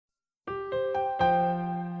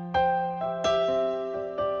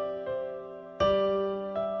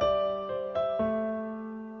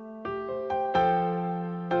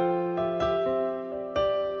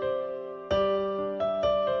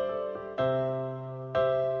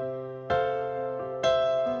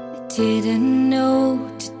Didn't know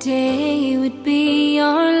today would be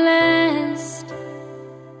our last,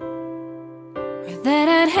 or that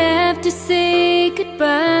I'd have to say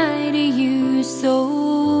goodbye to you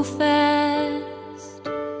so fast.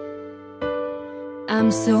 I'm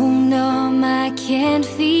so numb I can't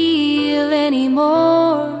feel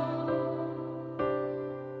anymore.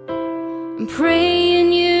 I'm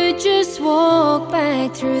praying you just walk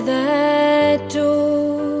back through that door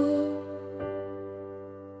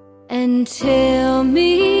and tell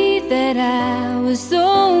me that I was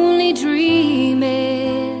only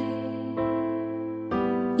dreaming.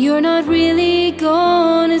 You're not really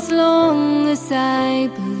gone as long as I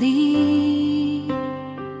believe.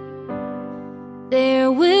 There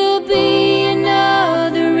will be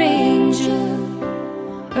another angel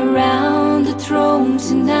around the throne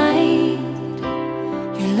tonight.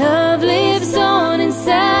 Your love lives on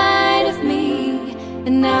inside of me,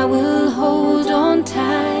 and I will hold on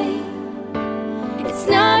tight. It's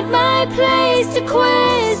not my place to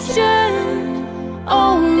question,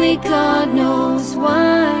 only God knows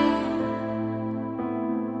why.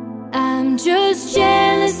 I'm just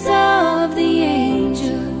jealous of the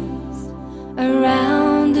angels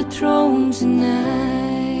around the throne tonight.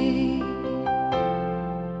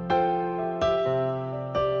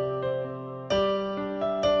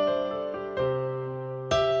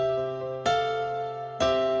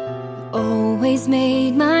 Always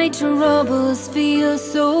made my troubles feel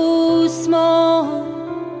so small,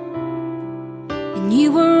 and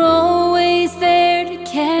you were always there to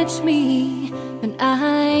catch me when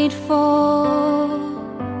I'd fall.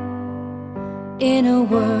 In a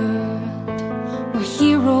world where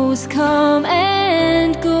heroes come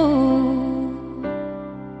and go,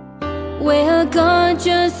 well, God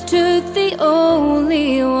just took the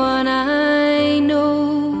only one I know.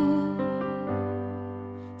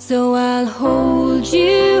 So I'll hold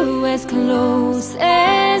you as close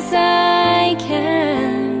as I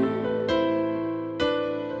can,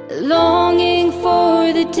 longing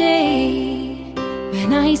for the day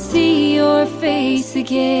when I see your face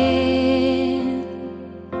again.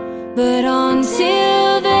 But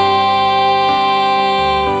until then,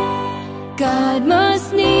 God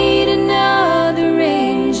must need another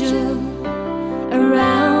angel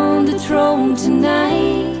around the throne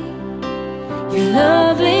tonight. Your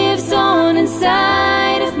love lives on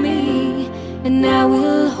inside of me, and I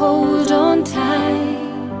will hold on tight.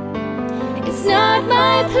 It's not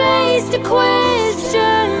my place to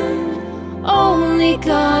question, only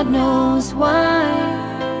God knows why.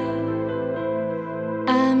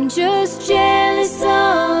 I'm just jealous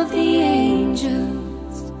of the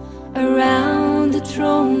angels around the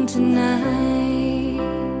throne tonight,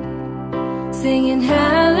 singing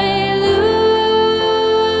hallelujah.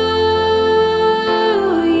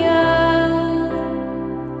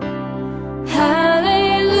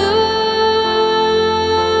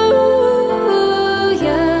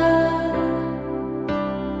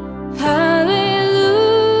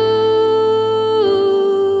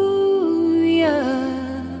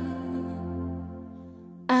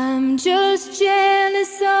 Just